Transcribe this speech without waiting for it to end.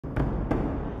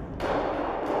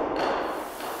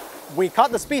We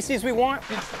caught the species we want.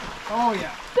 Oh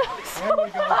yeah. There we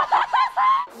go.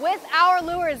 With our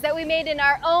lures that we made in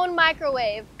our own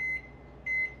microwave.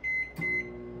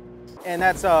 And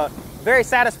that's very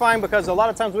satisfying because a lot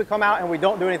of times we come out and we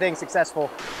don't do anything successful.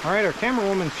 All right, our camera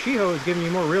woman Shiho is giving you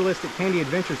a more realistic Candy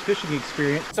Adventures fishing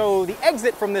experience. So the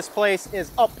exit from this place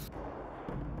is up.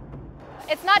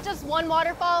 It's not just one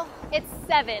waterfall, it's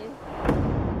 7.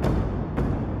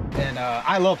 And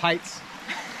I love heights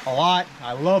a lot.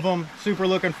 I love them. Super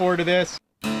looking forward to this.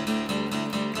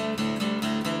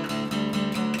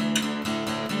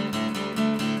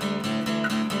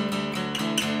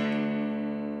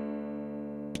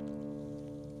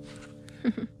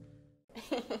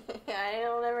 I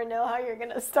don't ever know how you're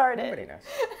gonna start Nobody it. knows.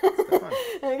 It's the fun.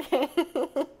 Okay.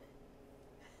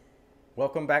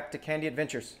 Welcome back to Candy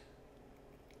Adventures.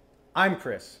 I'm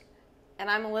Chris. And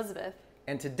I'm Elizabeth.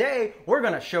 And today we're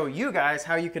going to show you guys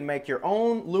how you can make your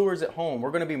own lures at home. We're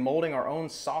going to be molding our own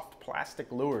soft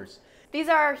plastic lures. These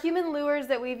are human lures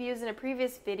that we've used in a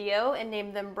previous video and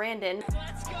named them Brandon.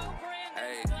 Let's go, Brandon.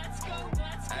 Hey. Let's go,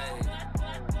 let's go.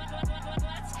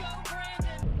 Let's go,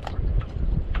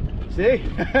 Brandon. See?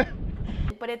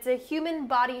 But it's a human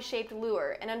body-shaped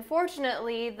lure, and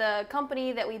unfortunately the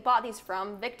company that we bought these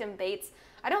from, Victim Baits,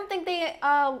 I don't think they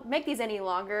make these any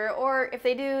longer, or if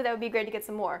they do, that would be great to get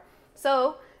some more.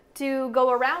 So to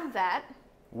go around that,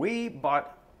 we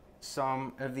bought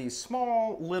some of these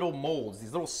small little molds,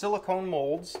 these little silicone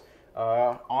molds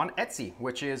on Etsy,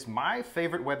 which is my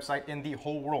favorite website in the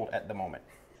whole world at the moment.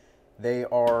 They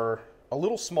are a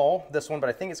little small, this one, but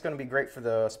I think it's going to be great for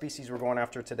the species we're going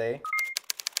after today.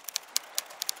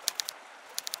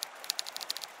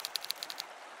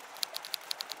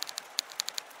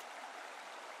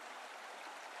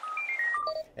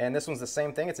 And this one's the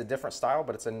same thing. It's a different style,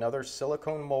 but it's another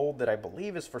silicone mold that I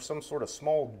believe is for some sort of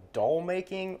small doll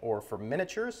making or for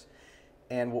miniatures.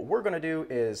 And what we're going to do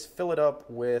is fill it up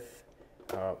with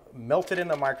melted in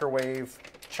the microwave,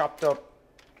 chopped up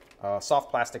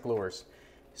soft plastic lures.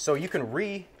 So you can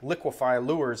re-liquefy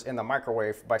lures in the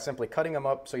microwave by simply cutting them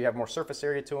up so you have more surface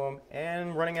area to them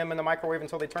and running them in the microwave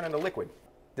until they turn into liquid.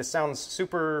 This sounds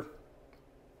super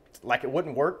like it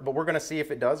wouldn't work, but we're going to see if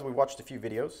it does. We watched a few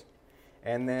videos.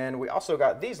 And then we also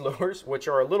got these lures, which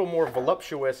are a little more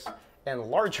voluptuous and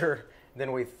larger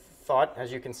than we thought.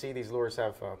 As you can see, these lures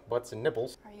have butts and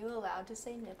nipples. are you allowed to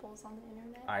say nipples on the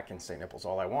internet? I can say nipples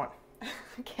all I want.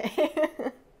 Okay.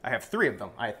 I have 3 of them.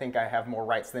 I think I have more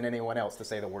rights than anyone else to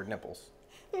say the word nipples.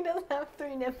 He doesn't have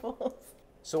 3 nipples.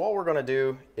 So all we're going to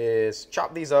do is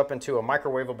chop these up into a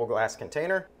microwavable glass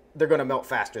container. They're going to melt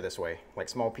faster this way, like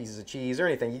small pieces of cheese or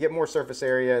anything. You get more surface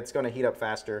area, it's going to heat up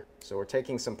faster. So we're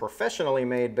taking some professionally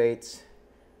made baits,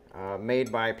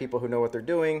 made by people who know what they're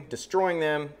doing, destroying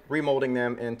them, remolding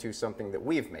them into something that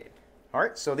we've made. All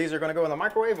right, so these are going to go in the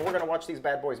microwave, and we're going to watch these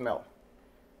bad boys melt.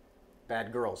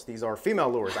 Bad girls. These are female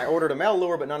lures. I ordered a male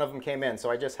lure, but none of them came in, so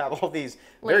I just have all these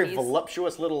very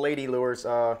voluptuous little lady lures,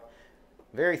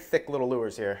 very thick little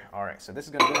lures here. All right, so this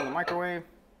is going to go in the microwave.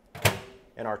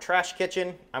 In our trash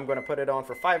kitchen, I'm going to put it on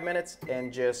for 5 minutes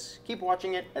and just keep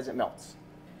watching it as it melts.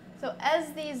 So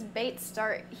as these baits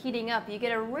start heating up, you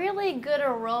get a really good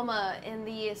aroma in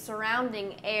the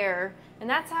surrounding air, and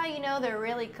that's how you know they're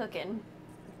really cooking.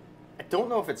 I don't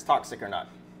know if it's toxic or not,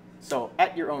 so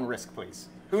at your own risk, please.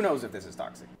 Who knows if this is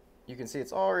toxic? You can see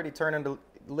it's already turned into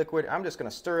liquid. I'm just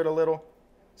going to stir it a little,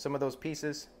 some of those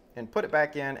pieces, and put it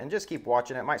back in and just keep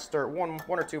watching it. Might stir it one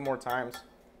or two more times.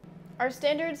 Our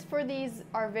standards for these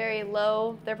are very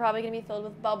low. They're probably going to be filled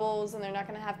with bubbles and they're not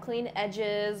going to have clean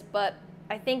edges, but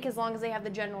I think as long as they have the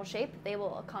general shape, they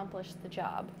will accomplish the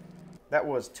job. That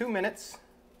was 2 minutes.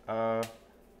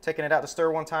 Taking it out to stir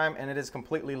one time, and it is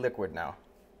completely liquid now.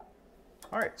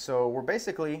 All right, so we're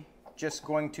basically just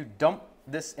going to dump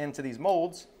this into these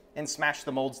molds and smash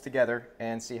the molds together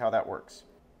and see how that works.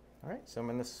 All right, so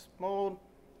I'm in this mold.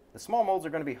 The small molds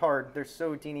are going to be hard. They're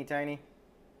so teeny tiny.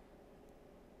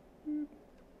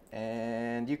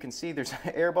 And you can see there's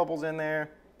air bubbles in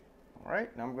there. All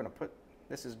right, now I'm going to put,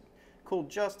 this is cooled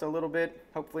just a little bit,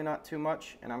 hopefully not too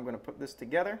much, and I'm going to put this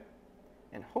together,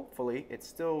 and hopefully it's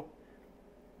still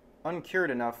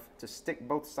uncured enough to stick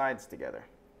both sides together.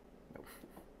 Nope.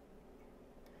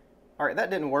 All right, that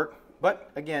didn't work,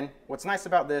 but again, what's nice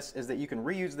about this is that you can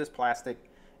reuse this plastic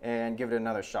and give it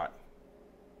another shot.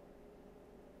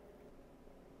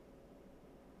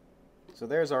 So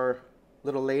there's our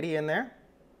little lady in there.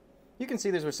 You can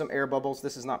see there's some air bubbles.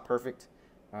 This is not perfect.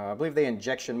 I believe they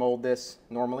injection mold this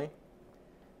normally.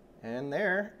 And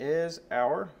there is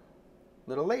our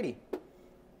little lady.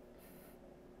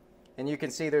 And you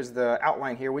can see there's the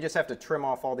outline here. We just have to trim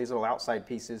off all these little outside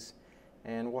pieces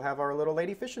and we'll have our little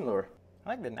lady fishing lure. I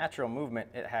like the natural movement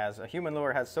it has. A human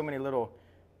lure has so many little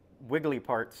wiggly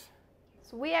parts.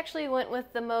 So we actually went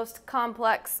with the most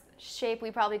complex shape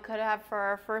we probably could have for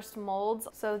our first molds.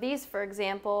 So these, for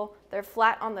example, they're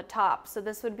flat on the top. So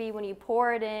this would be when you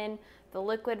pour it in, the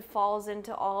liquid falls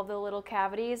into all of the little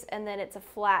cavities, and then it's a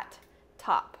flat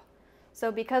top.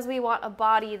 So because we want a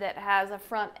body that has a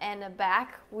front and a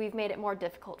back, we've made it more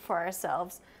difficult for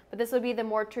ourselves. But this would be the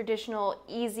more traditional,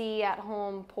 easy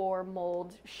at-home pour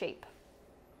mold shape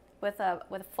with a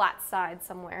flat side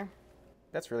somewhere.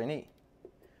 That's really neat.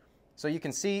 So you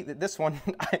can see that this one,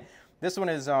 this one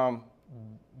is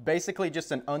basically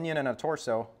just an onion and a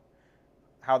torso,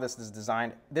 how this is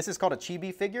designed. This is called a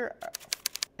chibi figure.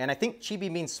 And I think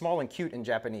chibi means small and cute in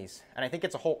Japanese. And I think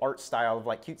it's a whole art style of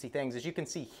like cutesy things. As you can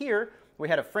see here, we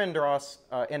had a friend draw us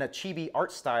in a chibi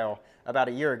art style about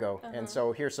a year ago. And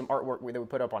so here's some artwork that we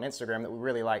put up on Instagram that we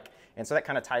really like. And so that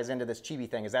kind of ties into this chibi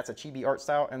thing, is that's a chibi art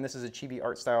style, and this is a chibi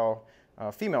art style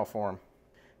female form.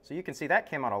 So you can see that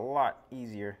came out a lot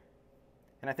easier.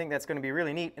 And I think that's going to be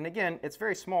really neat. And again, it's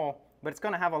very small, but it's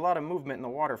going to have a lot of movement in the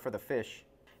water for the fish.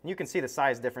 And you can see the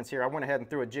size difference here. I went ahead and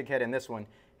threw a jig head in this one.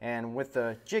 And with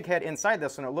the jig head inside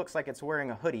this one, it looks like it's wearing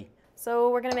a hoodie.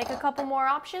 So we're gonna make a couple more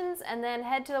options and then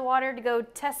head to the water to go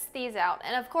test these out.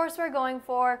 And of course we're going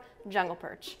for jungle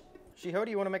perch. Shiho, do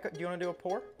you want to do a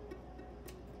pour?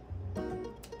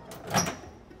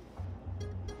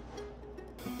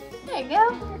 There you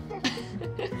go.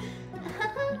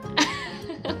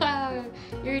 Wow,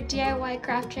 you're a DIY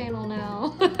craft channel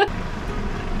now.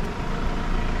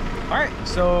 All right,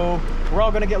 so we're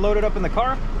all gonna get loaded up in the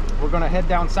car. We're gonna head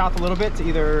down south a little bit to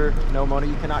either, no Mona,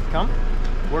 you cannot come.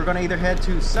 We're gonna either head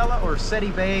to Sella or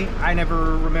Seti Bay. I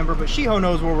never remember, but Shiho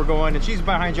knows where we're going, and she's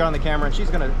behind you on the camera, and she's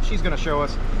gonna show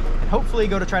us, and hopefully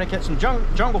go to try to catch some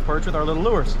jungle perch with our little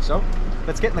lures. So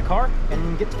let's get in the car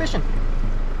and get to fishing.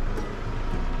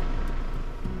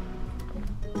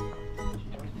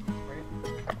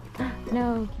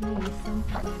 No, can you use some?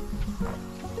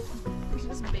 We're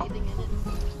just bathing in it.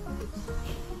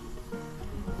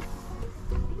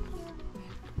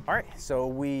 All right, so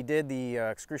we did the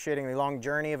excruciatingly long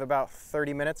journey of about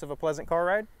 30 minutes of a pleasant car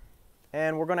ride,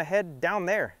 and we're gonna head down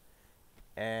there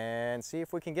and see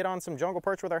if we can get on some jungle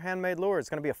perch with our handmade lure. It's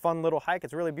gonna be a fun little hike.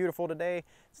 It's really beautiful today.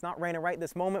 It's not raining right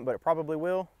this moment, but it probably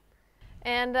will.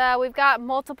 And we've got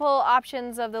multiple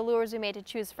options of the lures we made to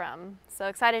choose from. So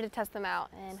excited to test them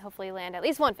out and hopefully land at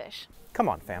least one fish. Come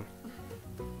on, fam.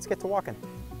 Let's get to walking.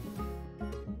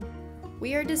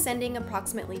 We are descending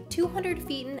approximately 200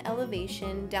 feet in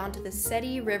elevation down to the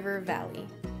Seti River Valley.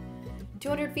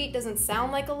 200 feet doesn't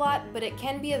sound like a lot, but it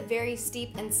can be a very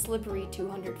steep and slippery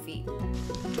 200 feet.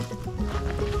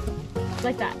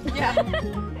 Like that. Yeah.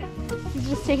 He's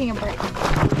just taking a break.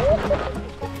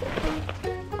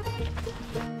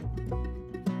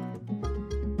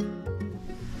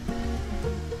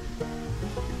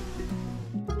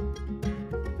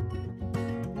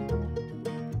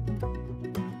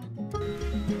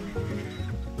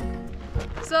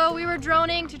 So we were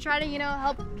droning to try to,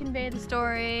 help convey the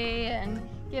story and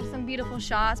give some beautiful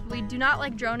shots, but we do not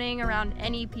like droning around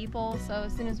any people. So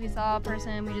as soon as we saw a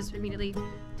person, we just immediately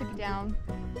took it down.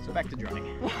 So back to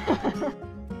droning.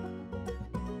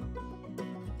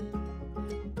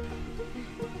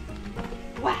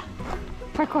 Wow.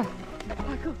 Parkour.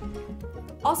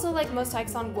 Also, like most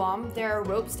hikes on Guam, there are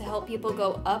ropes to help people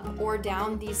go up or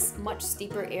down these much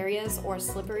steeper areas or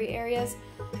slippery areas.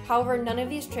 However, none of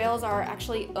these trails are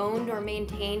actually owned or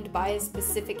maintained by a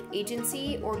specific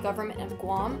agency or government of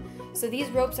Guam, so these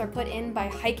ropes are put in by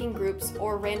hiking groups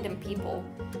or random people.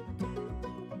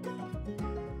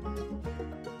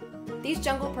 These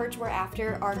jungle perch we're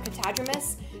after are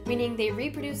catadromous, meaning they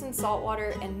reproduce in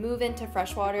saltwater and move into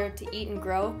freshwater to eat and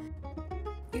grow.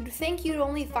 You'd think you'd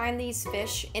only find these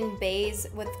fish in bays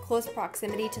with close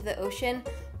proximity to the ocean,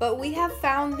 but we have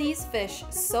found these fish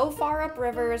so far up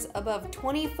rivers above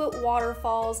 20-foot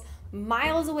waterfalls,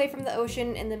 miles away from the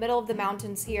ocean in the middle of the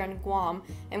mountains here in Guam,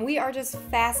 and we are just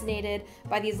fascinated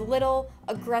by these little,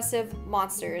 aggressive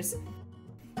monsters.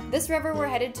 This river we're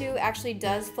headed to actually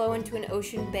does flow into an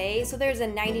ocean bay, so there's a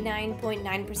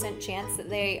 99.9% chance that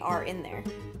they are in there.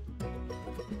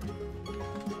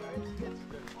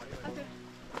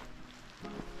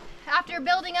 After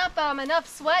building up enough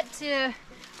sweat to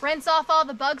rinse off all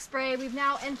the bug spray, we've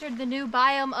now entered the new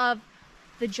biome of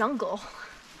the jungle,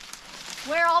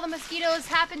 where all the mosquitoes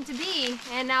happen to be,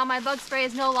 and now my bug spray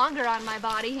is no longer on my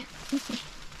body.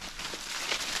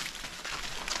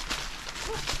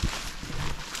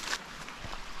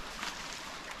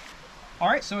 All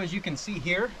right, so as you can see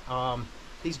here,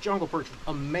 these jungle perch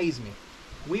amaze me.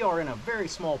 We are in a very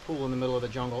small pool in the middle of the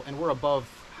jungle, and we're above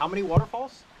how many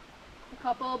waterfalls? A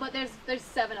couple, but there's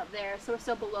 7 up there, so we're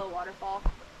still below waterfall.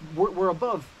 We're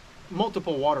above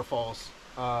multiple waterfalls.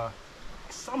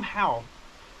 Somehow,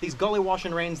 these gully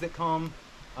washing rains that come,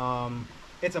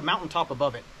 it's a mountaintop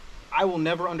above it. I will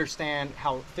never understand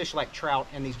how fish like trout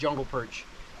and these jungle perch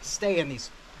stay in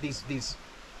these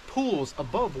pools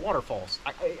above waterfalls.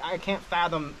 I can't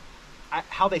fathom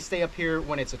how they stay up here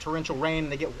when it's a torrential rain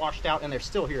and they get washed out and they're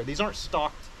still here. These aren't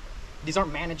stocked. These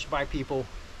aren't managed by people.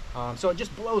 So it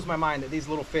just blows my mind that these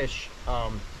little fish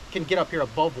can get up here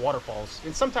above waterfalls.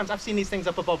 And sometimes I've seen these things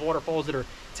up above waterfalls that are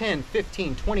 10,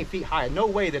 15, 20 feet high. No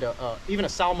way that even a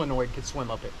salmonoid could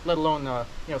swim up it, let alone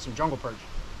you know, some jungle perch.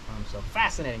 So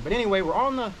fascinating. But anyway, we're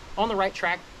on the right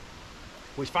track.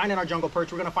 We find in our jungle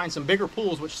perch, we're going to find some bigger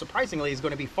pools, which surprisingly is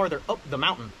going to be farther up the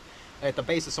mountain at the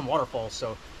base of some waterfalls.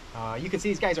 So you can see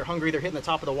these guys are hungry. They're hitting the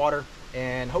top of the water,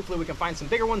 and hopefully we can find some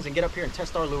bigger ones and get up here and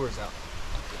test our lures out.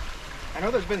 I know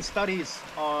there's been studies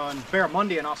on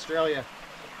barramundi in Australia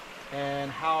and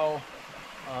how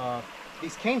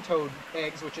these cane toad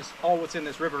eggs, which is all what's in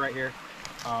this river right here,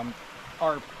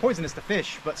 are poisonous to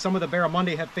fish, but some of the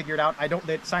barramundi have figured out,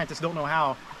 that scientists don't know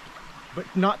how, but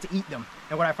not to eat them.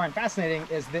 And what I find fascinating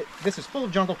is that this is full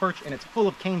of jungle perch and it's full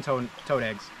of cane toad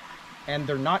eggs, and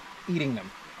they're not eating them.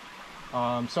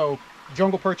 So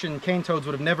jungle perch and cane toads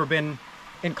would have never been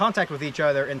in contact with each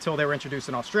other until they were introduced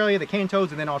in Australia, the cane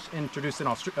toads, and then introduced in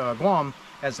Guam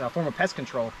as a form of pest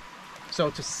control. So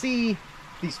to see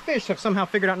these fish have somehow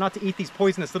figured out not to eat these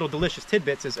poisonous little delicious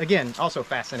tidbits is, again, also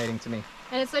fascinating to me.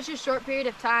 And it's such a short period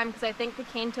of time because I think the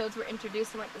cane toads were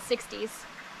introduced in like the 60s.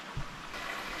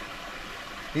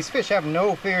 These fish have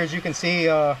no fear, as you can see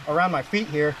around my feet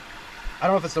here. I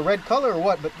don't know if it's the red color or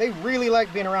what, but they really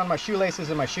like being around my shoelaces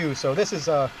and my shoes. So this is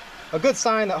a good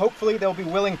sign that hopefully they'll be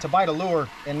willing to bite a lure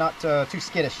and not too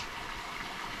skittish.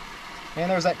 And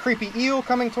there's that creepy eel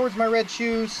coming towards my red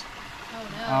shoes. Oh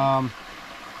no.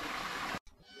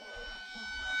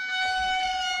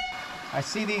 I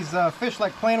see these fish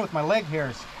like playing with my leg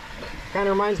hairs. Kind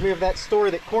of reminds me of that story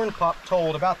that Corn Pop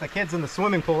told about the kids in the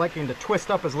swimming pool liking to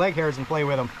twist up his leg hairs and play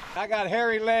with them. I got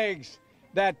hairy legs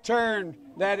that turn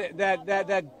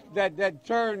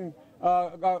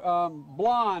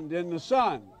blonde in the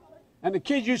sun, and the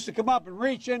kids used to come up and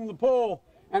reach in the pool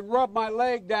and rub my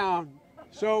leg down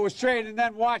so it was straight, and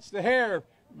then watch the hair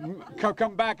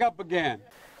come back up again.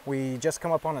 We just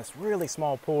come up on this really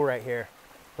small pool right here,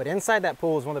 but inside that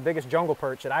pool is one of the biggest jungle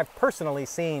perch that I've personally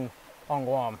seen on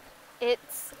Guam.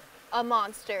 It's a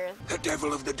monster. The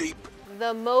devil of the deep.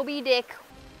 The Moby Dick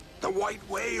The white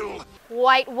whale.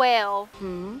 white whale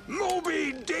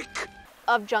Moby Dick.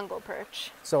 of jungle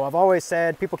perch. So I've always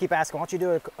said, people keep asking, why don't you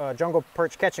do a jungle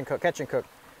perch catch and cook?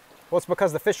 Well, it's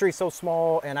because the fishery's so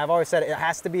small, and I've always said it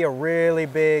has to be a really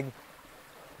big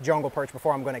jungle perch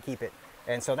before I'm going to keep it.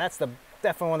 And so that's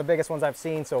definitely one of the biggest ones I've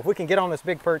seen. So if we can get on this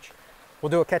big perch, we'll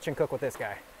do a catch and cook with this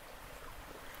guy.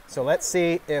 So let's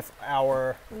see if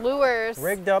our Lures.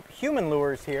 rigged up human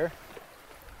lures here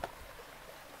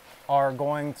are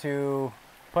going to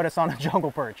put us on a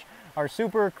jungle perch. Our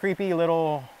super creepy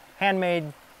little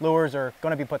handmade lures are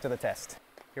going to be put to the test.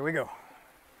 Here we go.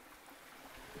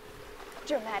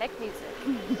 Dramatic music.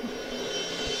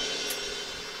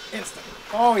 Instant.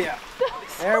 Oh yeah.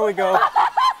 There we go.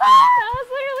 That was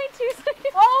literally 2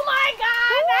 seconds. Oh my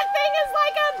god, that thing is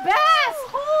like a bass.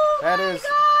 Oh That my is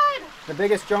god. the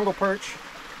biggest jungle perch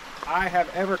I have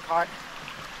ever caught.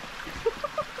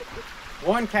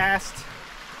 One cast,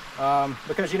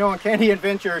 because you know on Candy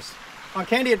Adventures,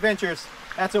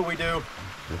 that's what we do.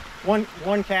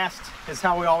 One cast is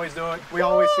how we always do it. We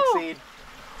always succeed.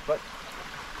 But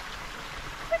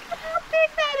Look at how big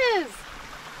that is.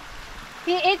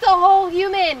 He ate the whole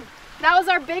human. That was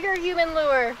our bigger human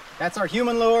lure. that's our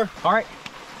human lure. All right,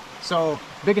 so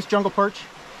biggest jungle perch.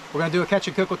 We're gonna do a catch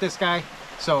and cook with this guy.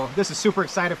 So this is super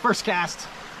excited. First cast,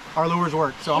 our lures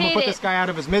work. So I'm gonna put this guy out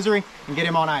of his misery and get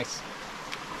him on ice.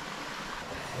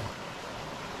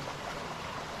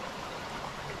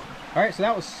 All right, so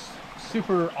that was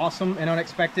super awesome and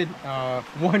unexpected.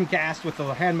 One cast with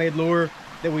the handmade lure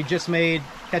that we just made,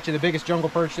 catching the biggest jungle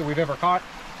perch that we've ever caught,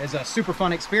 is a super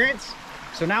fun experience.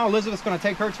 So now Elizabeth's gonna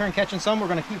take her turn catching some. We're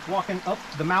gonna keep walking up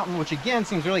the mountain, which again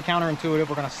seems really counterintuitive.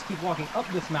 We're gonna keep walking up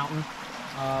this mountain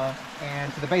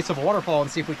and to the base of a waterfall and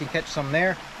see if we can catch some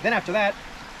there. Then after that,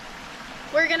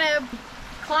 We're gonna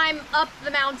climb up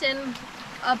the mountain,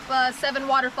 up 7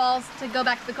 waterfalls to go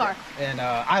back to the car. and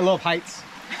I love heights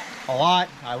a lot.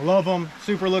 I love them.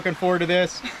 Super looking forward to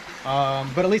this.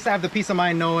 But at least I have the peace of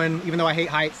mind knowing, even though I hate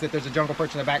heights, that there's a jungle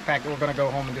perch in the backpack that we're gonna go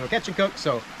home and do a catch and cook.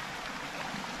 So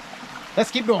Let's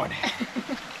keep going.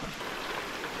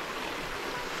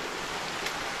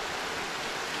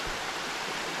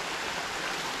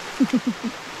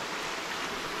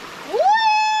 Woo!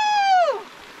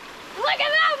 Look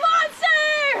at that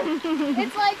monster!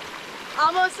 It's like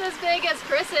almost as big as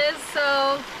Chris's,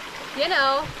 so you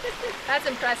know, that's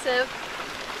impressive.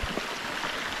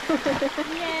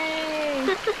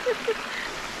 Yay!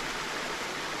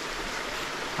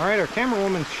 All right, our camera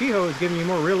woman Shiho is giving you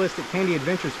more realistic Candy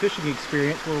Adventures fishing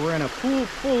experience where we're in a pool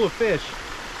full of fish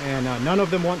and none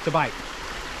of them want to bite.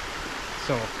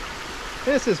 So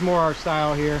this is more our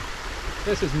style here.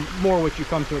 This is more what you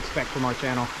come to expect from our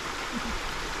channel.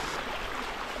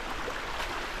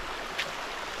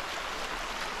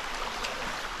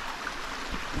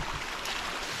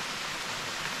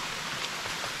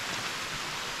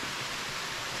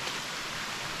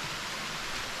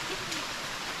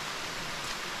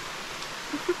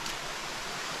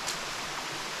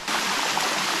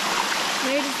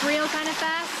 Maybe just reel kind of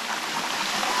fast.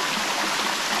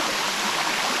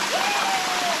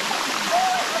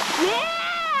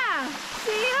 Yeah!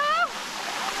 See ya?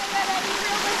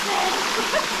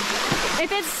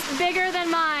 If it's bigger than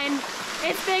mine,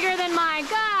 it's bigger than mine.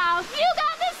 Go! You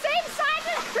got the same size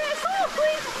as Chris! Oh,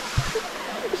 please!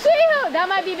 Shiho! That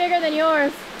might be bigger than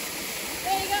yours.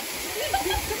 There you go.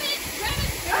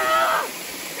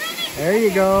 There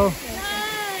you go.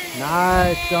 Nice!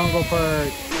 Nice jungle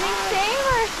perch. You think same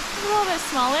or a little bit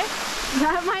smaller?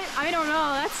 That might, I don't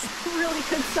know, that's a really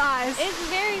good size. It's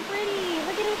very pretty.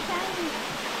 Look at it shiny.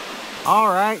 All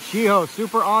right, Shiho,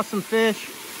 super awesome fish.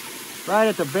 Right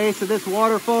at the base of this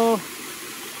waterfall.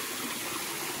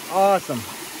 Awesome.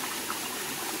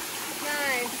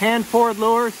 Nice. Hand poured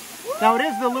lures. Now it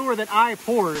is the lure that I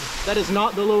poured. That is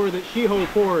not the lure that Shiho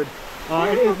poured.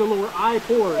 It is the lure I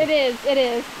poured. It is, it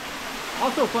is.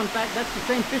 Also, fun fact, that's the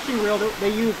same fishing reel that they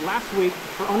used last week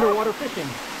for underwater fishing.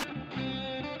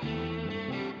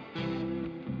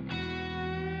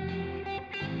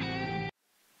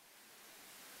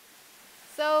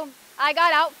 So I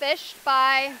got outfished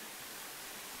by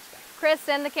Chris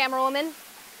and the camera woman,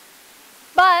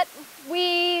 but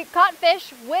we caught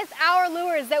fish with our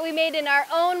lures that we made in our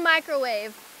own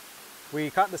microwave. We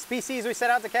caught the species we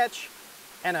set out to catch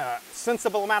in a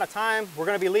sensible amount of time. We're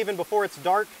going to be leaving before it's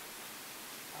dark.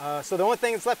 So the only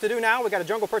thing that's left to do now, we got a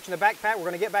jungle perch in the backpack. We're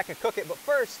going to get back and cook it. But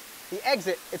first, the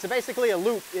exit, it's basically a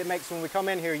loop it makes when we come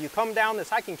in here. You come down this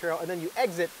hiking trail and then you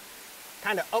exit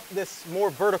kind of up this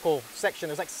more vertical section.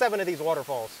 There's like 7 of these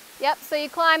waterfalls. Yep, so you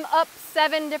climb up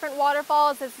 7 different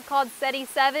waterfalls. This is called SETI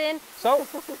 7. So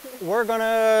we're going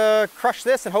to crush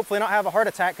this and hopefully not have a heart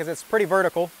attack because it's pretty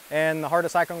vertical and the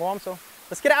hardest hike on Guam. So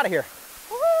let's get out of here.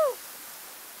 Woohoo!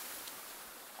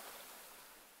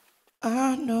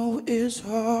 I know it's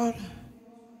hard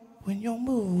when you're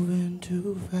moving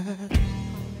too fast.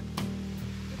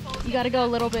 You gotta go a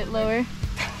little bit lower.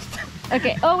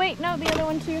 Okay, oh wait, no, the other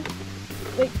one too.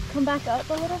 Wait, come back up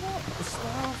a little bit.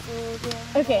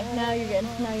 Okay, now you're good.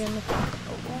 Now you're in the front.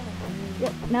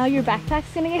 Yep, now your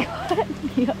backpack's gonna get caught.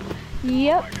 Yep.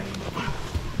 Yep.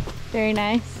 Very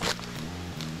nice.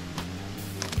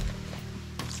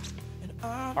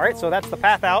 All right, so that's the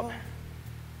path out.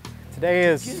 Today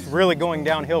is really going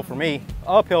downhill for me.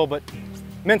 Uphill, but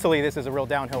mentally this is a real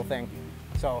downhill thing.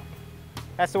 So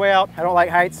that's the way out. I don't like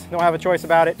heights, don't have a choice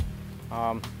about it.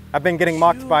 I've been getting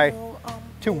mocked by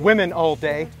 2 women all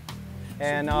day,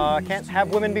 and I can't have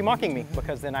women be mocking me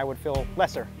because then I would feel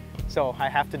lesser. So I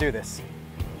have to do this.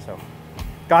 So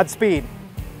Godspeed.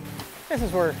 This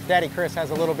is where Daddy Chris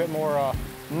has a little bit more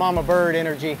mama bird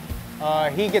energy.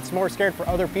 He gets more scared for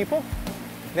other people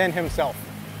than himself.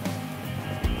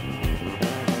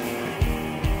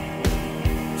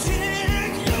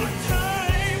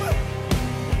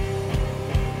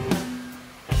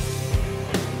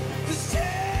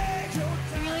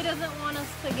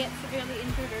 Get severely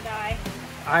injured or die.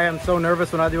 I am so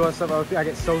nervous when I do all stuff. I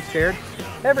get so scared.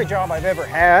 Every job I've ever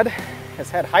had has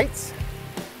had heights,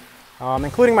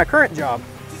 including my current job,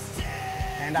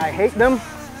 and I hate them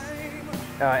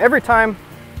every time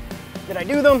that I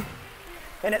do them,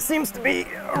 and it seems to be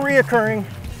a reoccurring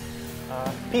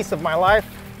piece of my life.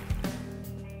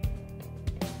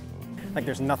 Like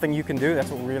there's nothing you can do. That's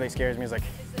what really scares me, is like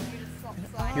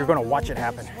you're gonna watch it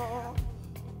happen.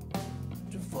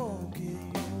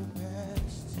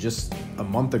 Just a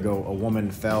month ago, a woman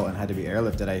fell and had to be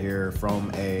airlifted, I hear,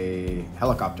 from a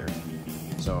helicopter.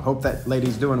 So hope that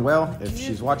lady's doing well, if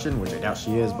she's watching, which I doubt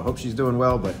she is, but hope she's doing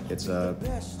well. But it's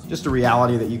just a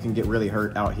reality that you can get really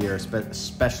hurt out here,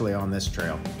 especially on this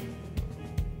trail.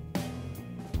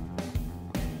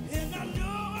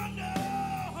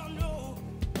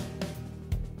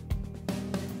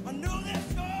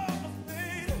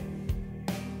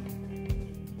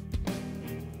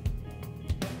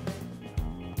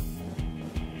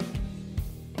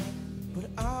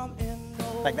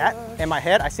 like that. In my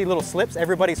head, I see little slips.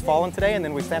 Everybody's falling today, and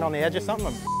then we stand on the edge of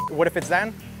something. What if it's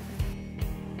then?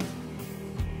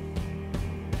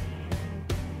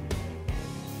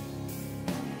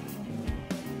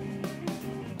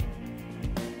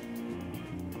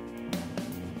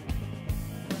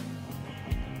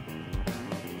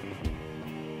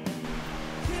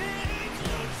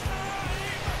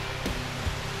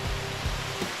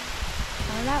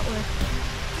 That work.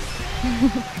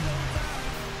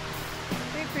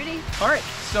 Very pretty. All right,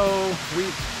 so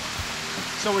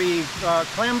we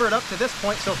clambered up to this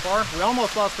point so far. We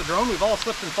almost lost the drone. We've all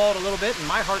slipped and fallen a little bit, and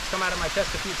my heart's come out of my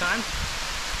chest a few times.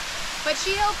 But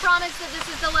Shio promised that this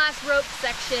is the last rope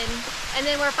section, and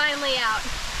then we're finally out.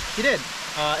 She did,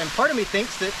 and part of me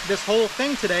thinks that this whole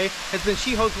thing today has been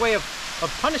Shiho's way of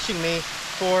punishing me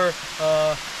for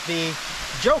the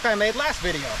joke I made last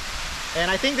video. And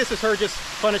I think this is her just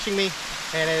punishing me,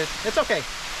 and it's okay.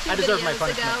 I deserve my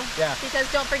punishment. Yeah.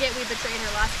 Because don't forget we betrayed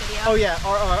her last video. Oh yeah,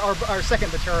 our second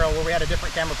betrayal where we had a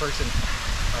different camera person.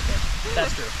 Okay,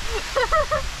 that's true.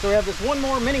 So we have this one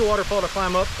more mini waterfall to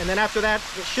climb up, and then after that,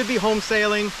 it should be home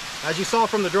sailing. As you saw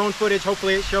from the drone footage,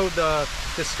 hopefully it showed the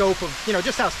scope of, you know,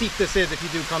 just how steep this is if you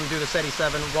do come do the SETI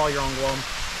 7 while you're on Guam.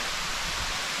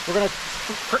 We're gonna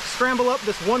scramble up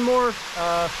this one more,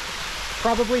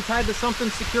 probably tied to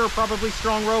something secure, probably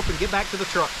strong rope, and get back to the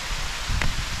truck.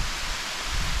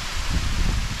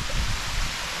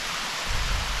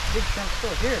 Big shrimp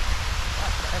still here.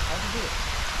 How'd you do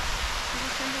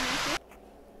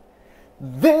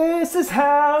it? This is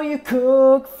how you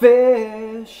cook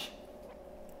fish.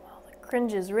 Well, the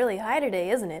cringe is really high today,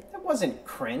 isn't it? That wasn't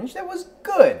cringe, that was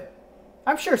good.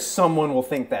 I'm sure someone will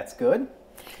think that's good.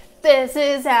 This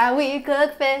is how we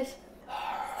cook fish.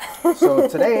 So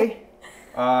today,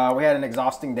 we had an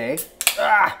exhausting day.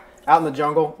 Out in the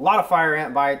jungle, a lot of fire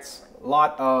ant bites, a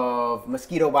lot of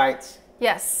mosquito bites.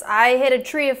 Yes, I hit a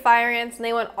tree of fire ants and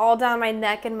they went all down my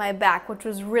neck and my back, which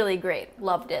was really great.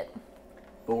 Loved it.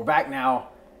 But we're back now.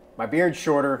 My beard's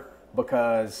shorter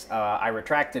because I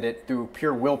retracted it through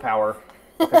pure willpower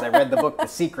because I read the book The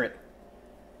Secret.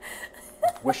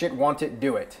 Wish it, want it,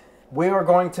 do it. We are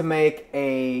going to make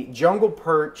a jungle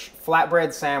perch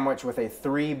flatbread sandwich with a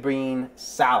 3-bean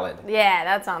salad. Yeah,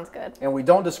 that sounds good. And we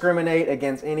don't discriminate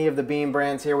against any of the bean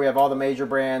brands here. We have all the major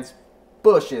brands.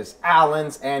 Bush's,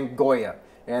 Allen's, and Goya.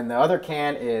 And the other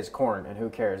can is corn, and who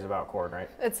cares about corn, right?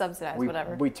 It's subsidized,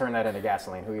 whatever. We turn that into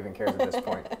gasoline. Who even cares at this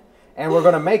point? And we're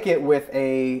going to make it with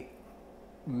a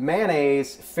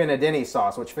mayonnaise finadini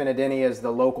sauce, which finadini is the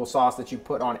local sauce that you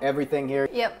put on everything here.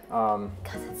 Yep.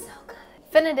 Because it's so good.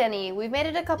 Finadini, we've made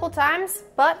it a couple times,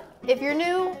 but if you're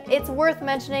new, it's worth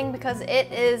mentioning because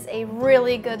it is a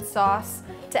really good sauce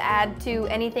to add to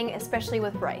anything, especially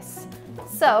with rice.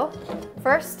 So,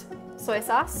 first, soy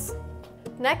sauce.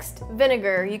 Next,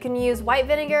 vinegar. You can use white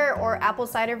vinegar or apple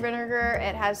cider vinegar.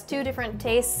 It has 2 different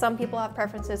tastes. Some people have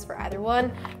preferences for either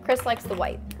one. Chris likes the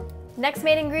white. Next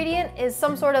main ingredient is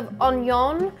some sort of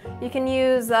onion. You can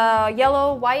use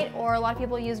yellow, white, or a lot of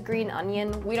people use green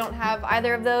onion. We don't have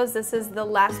either of those. This is the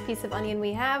last piece of onion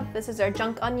we have. This is our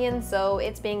junk onion, so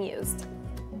it's being used.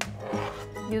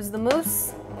 Use the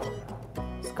mousse.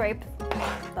 Scrape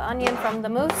the onion from the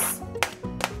mousse.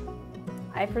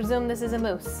 I presume this is a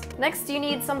mousse. Next, you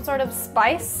need some sort of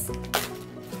spice.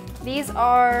 These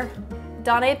are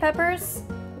Dane peppers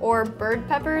or bird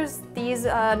peppers. These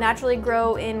naturally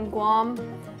grow in Guam,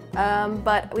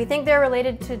 but we think they're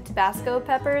related to Tabasco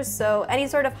peppers, so any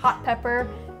sort of hot pepper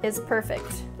is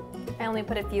perfect. I only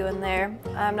put a few in there.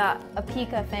 I'm not a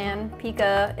pica fan.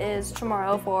 Pica is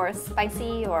Chamorro for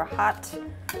spicy or hot,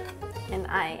 and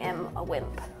I am a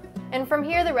wimp. And from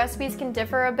here, the recipes can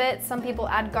differ a bit. Some people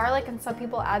add garlic and some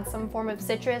people add some form of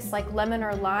citrus like lemon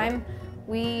or lime.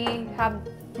 We have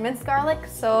minced garlic,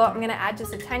 so I'm gonna add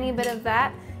just a tiny bit of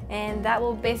that, and that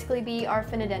will basically be our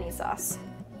finadini sauce.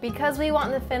 Because we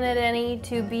want the finadini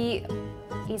to be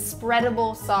a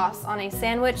spreadable sauce on a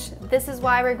sandwich, this is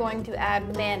why we're going to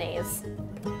add mayonnaise.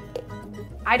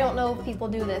 I don't know if people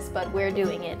do this, but we're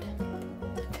doing it.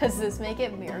 Does this make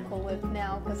it Miracle Whip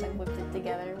now because I whipped it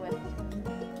together with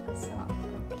sauce?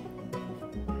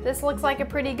 This looks like a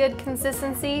pretty good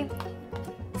consistency.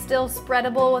 Still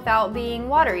spreadable without being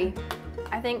watery.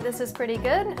 I think this is pretty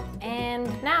good. And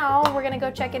now we're gonna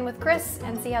go check in with Chris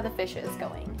and see how the fish is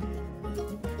going.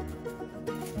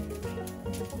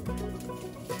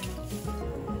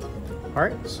 All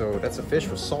right, so that's a fish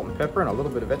with salt and pepper and a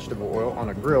little bit of vegetable oil on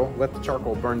a grill. Let the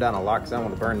charcoal burn down a lot because I don't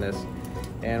want to burn this.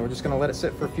 And we're just gonna let it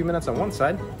sit for a few minutes on one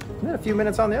side and then a few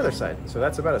minutes on the other side. So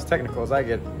that's about as technical as I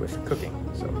get with cooking.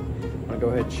 So I'm gonna go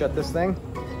ahead and shut this thing.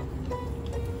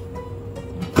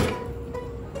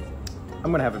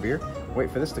 I'm gonna have a beer,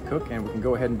 wait for this to cook, and we can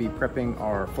go ahead and be prepping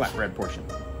our flatbread portion.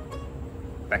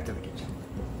 Back to the kitchen.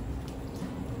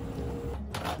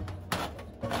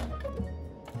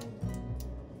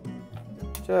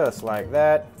 Just like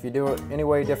that. If you do it any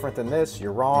way different than this,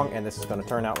 you're wrong, and this is gonna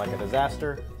turn out like a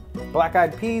disaster.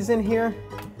 Black-eyed peas in here.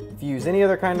 If you use any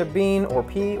other kind of bean or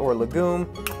pea or legume,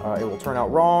 it will turn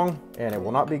out wrong and it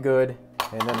will not be good.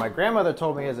 And then my grandmother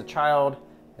told me as a child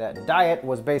that diet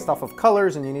was based off of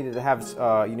colors, and you needed to have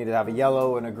a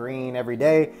yellow and a green every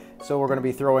day. So we're going to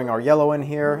be throwing our yellow in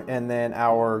here, and then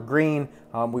our green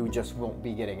we just won't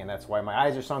be getting, and that's why my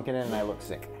eyes are sunken in and I look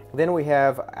sick. Then we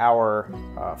have our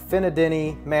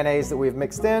Finadini mayonnaise that we've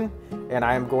mixed in, and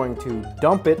I am going to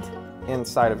dump it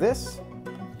inside of this,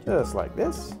 just like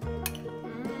this.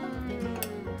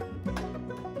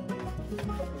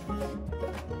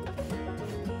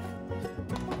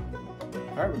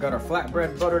 All right, we've got our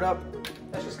flatbread buttered up.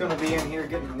 That's just gonna be in here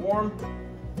getting warm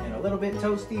and a little bit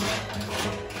toasty.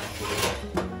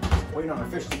 Waiting on our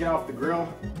fish to get off the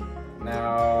grill.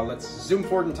 Now let's zoom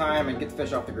forward in time and get the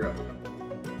fish off the grill.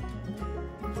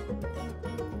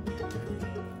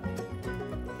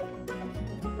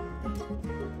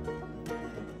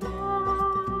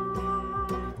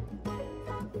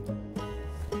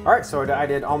 All right, so I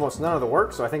did almost none of the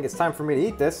work, so I think it's time for me to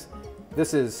eat this.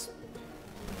 This is...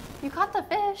 You caught the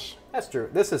fish. That's true.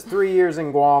 This is 3 years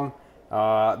in Guam.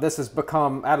 This has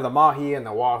become, out of the mahi and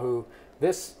the wahoo,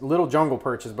 this little jungle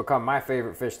perch has become my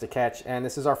favorite fish to catch. And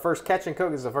this is our first catch and cook.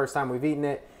 This is the first time we've eaten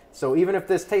it. So even if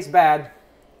this tastes bad,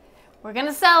 we're going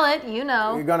to sell it, you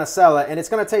know. You're going to sell it. And it's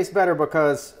going to taste better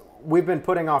because we've been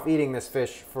putting off eating this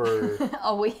fish for...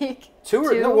 a week? 2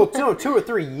 or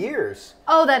 3 years.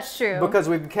 Oh, that's true. Because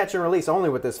we've catch and release only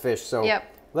with this fish. So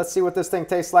yep. Let's see what this thing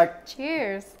tastes like.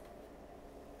 Cheers.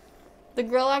 The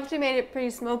grill actually made it pretty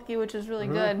smoky, which is really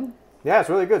good. Yeah, it's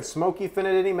really good. Smoky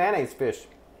Finadini mayonnaise fish.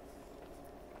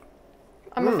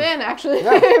 I'm a fan, actually.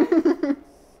 Yeah.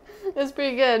 It's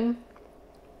pretty good.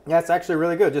 Yeah, it's actually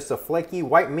really good. Just a flaky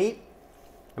white meat.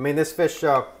 I mean, this fish,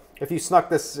 if you snuck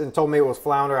this and told me it was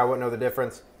flounder, I wouldn't know the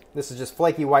difference. This is just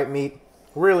flaky white meat.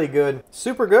 Really good.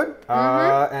 Super good.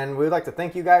 And we'd like to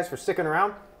thank you guys for sticking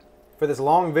around for this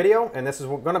long video. And this is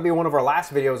going to be one of our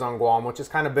last videos on Guam, which is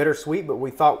kind of bittersweet, but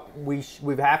we thought we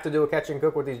have to do a catch and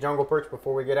cook with these jungle perch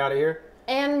before we get out of here.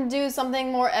 And do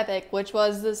something more epic, which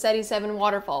was the SETI 7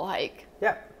 waterfall hike.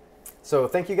 Yeah. So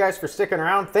thank you guys for sticking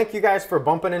around. Thank you guys for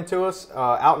bumping into us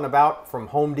out and about from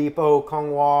Home Depot,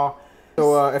 Kongwa.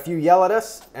 So if you yell at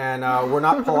us and we're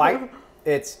not polite,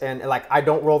 like I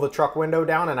don't roll the truck window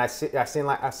down and I seem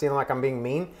like I'm being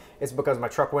mean, it's because my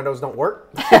truck windows don't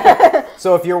work.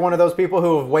 So if you're one of those people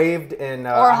who have waved and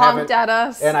or honked at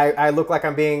us, and I look like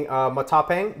I'm being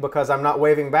matapeng because I'm not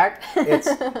waving back,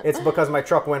 it's because my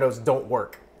truck windows don't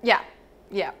work. Yeah,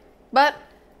 yeah. But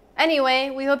anyway,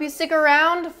 we hope you stick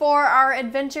around for our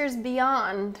adventures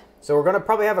beyond. So we're gonna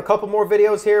probably have a couple more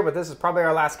videos here, but this is probably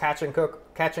our last catch and cook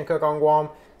on Guam.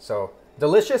 So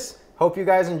delicious. Hope you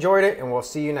guys enjoyed it, and we'll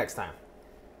see you next time.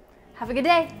 Have a good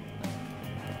day.